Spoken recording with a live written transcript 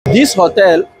This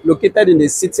hotel, located in the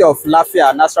city of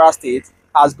Lafia, Nasarawa State,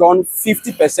 has gone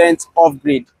 50%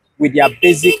 off-grid with their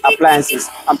basic appliances.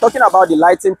 I'm talking about the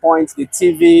lighting points, the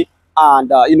TV,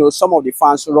 and some of the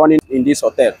fans running in this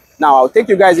hotel. Now, I'll take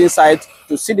you guys inside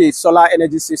to see the solar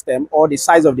energy system or the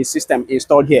size of the system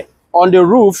installed here. On the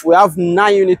roof, we have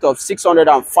 9 units of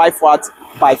 605 watt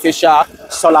bifacial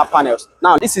solar panels.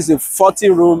 Now, this is a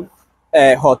 40-room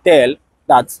hotel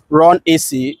that run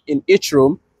AC in each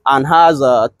room and has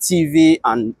a TV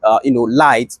and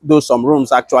light. Though some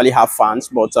rooms actually have fans,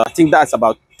 but I think that's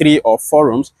about 3 or 4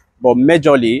 rooms. But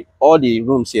majorly, all the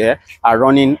rooms here are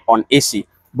running on AC.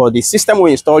 But the system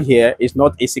we installed here is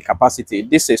not AC capacity.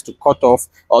 This is to cut off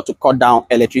or to cut down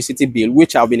electricity bill,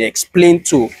 which have been explained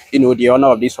to the owner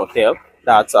of this hotel,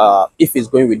 that if he's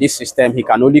going with this system, he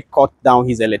can only cut down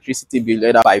his electricity bill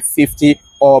either by 50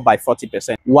 or by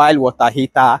 40%, while water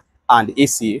heater and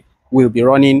AC will be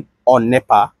running on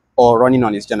NEPA or running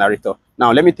on his generator.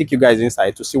 Now, let me take you guys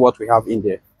inside to see what we have in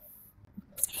there.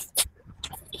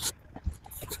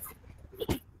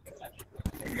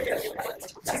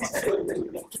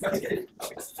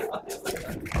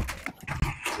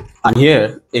 And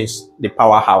here is the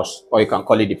powerhouse, or you can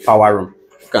call it the power room.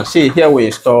 You can see here we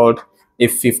installed a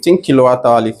 15 kilowatt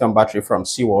hour lithium battery from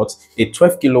Seawatt, a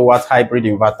 12 kilowatt hybrid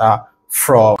inverter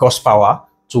from Power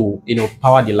to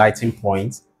power the lighting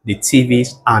points, the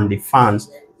TVs, and the fans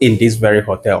in this very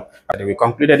hotel. We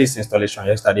concluded this installation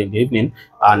yesterday in the evening,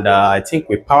 and I think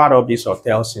we powered up this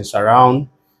hotel since around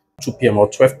 2 p.m. or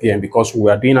 12 p.m. because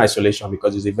we are doing isolation,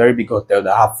 because it's a very big hotel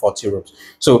that have 40 rooms.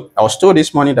 So I was told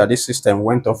this morning that this system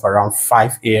went off around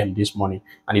 5 a.m. this morning,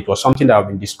 and it was something that have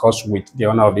been discussed with the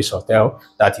owner of this hotel,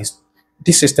 that is,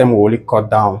 this system will only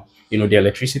cut down the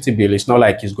electricity bill. It's not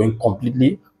like it's going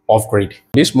completely off grid.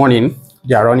 This morning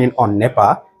they are running on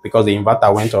NEPA because the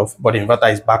inverter went off, but the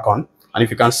inverter is back on, and if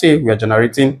you can see, we are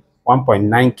generating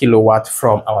 1.9 kilowatt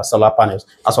from our solar panels.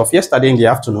 As of yesterday in the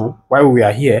afternoon, while we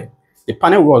are here, the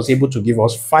panel was able to give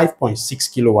us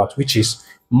 5.6 kilowatts, which is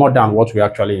more than what we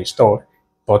actually installed.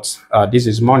 But this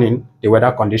is morning, the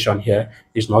weather condition here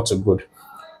is not so good.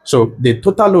 So the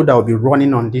total load that will be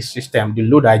running on this system, the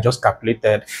load I just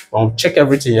calculated, when we checked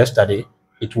everything yesterday,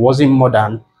 it wasn't more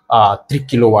than 3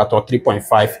 kilowatt or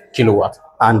 3.5 kilowatt.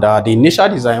 And the initial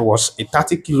design was a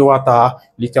 30 kilowatt hour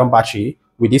lithium battery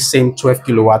with this same 12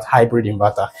 kilowatt hybrid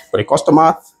inverter. But the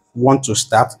customer wants to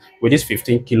start with this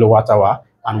 15 kilowatt hour,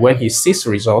 and when he sees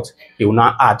results, he will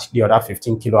now add the other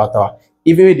 15 kilowatt hour.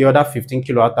 Even with the other 15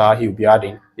 kilowatt hour he will be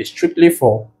adding, is strictly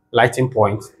for lighting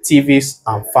points, TVs,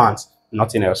 and fans,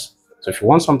 nothing else. So if you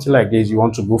want something like this, you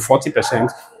want to go 40%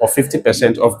 or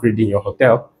 50% off-grid in your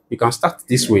hotel, you can start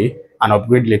this way and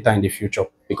upgrade later in the future,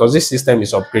 because this system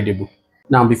is upgradable.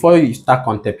 Now, before you start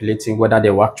contemplating whether they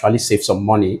will actually save some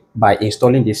money by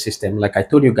installing this system, like I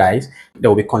told you guys, they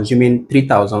will be consuming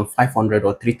 3,500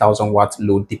 or 3,000 watt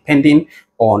load, depending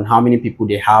on how many people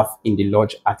they have in the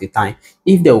lodge at a time.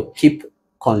 If they will keep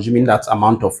consuming that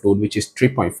amount of load, which is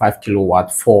 3.5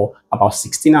 kilowatt for about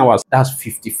 16 hours, that's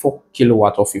 54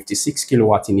 kilowatt or 56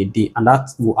 kilowatt in a day, and that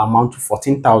will amount to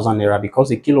 14,000 naira,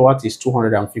 because a kilowatt is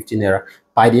 250 naira.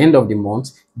 By the end of the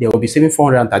month, they will be saving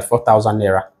 434,000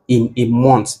 naira in a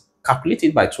month.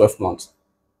 Calculated by 12 months,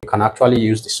 you can actually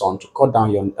use the sun to cut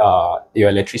down your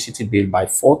electricity bill by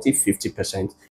 40-50%.